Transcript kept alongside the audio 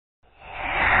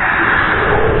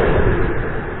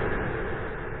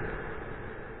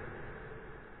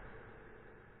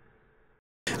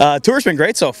Tour's been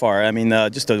great so far. I mean,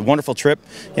 just a wonderful trip,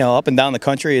 up and down the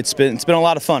country. It's been a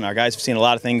lot of fun. Our guys have seen a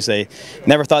lot of things they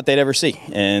never thought they'd ever see,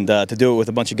 and to do it with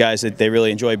a bunch of guys that they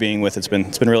really enjoy being with, it's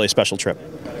been really a special trip.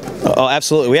 Oh,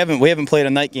 absolutely. We haven't played a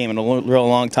night game in a real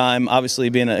long time. Obviously,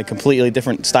 being a completely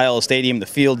different style of stadium, the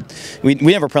field, we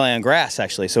never play on grass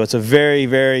actually, so it's a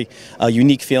very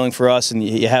unique feeling for us. And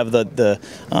you have it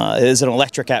is an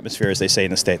electric atmosphere, as they say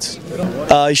in the States.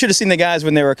 You should have seen the guys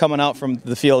when they were coming out from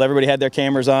the field. Everybody had their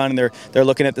cameras on, and they're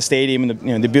looking at the stadium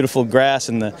and the beautiful grass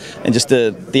and just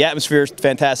the atmosphere is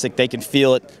fantastic. They can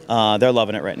feel it. They're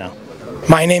loving it right now.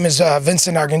 My name is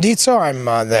Vincent Argondizzo. I'm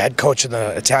the head coach of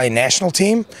the Italian national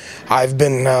team. I've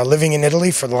been living in Italy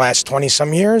for the last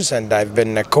 20-some years, and I've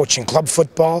been coaching club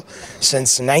football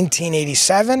since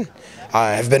 1987.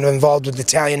 I've been involved with the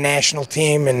Italian national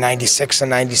team in '96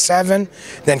 and '97,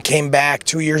 then came back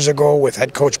 2 years ago with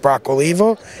head coach Brock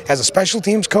Olivo as a special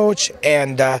teams coach,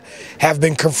 and have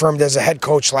been confirmed as a head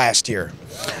coach last year.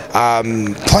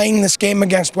 Playing this game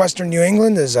against Western New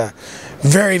England is a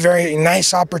very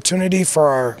nice opportunity for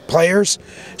our players,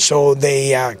 so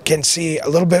they can see a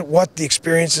little bit what the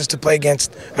experience is to play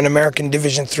against an American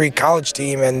Division III college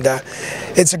team, and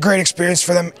it's a great experience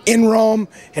for them in Rome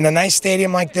in a nice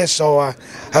stadium like this. So I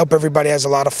hope everybody has a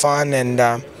lot of fun, and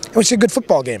it's a good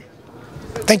football game.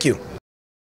 Thank you.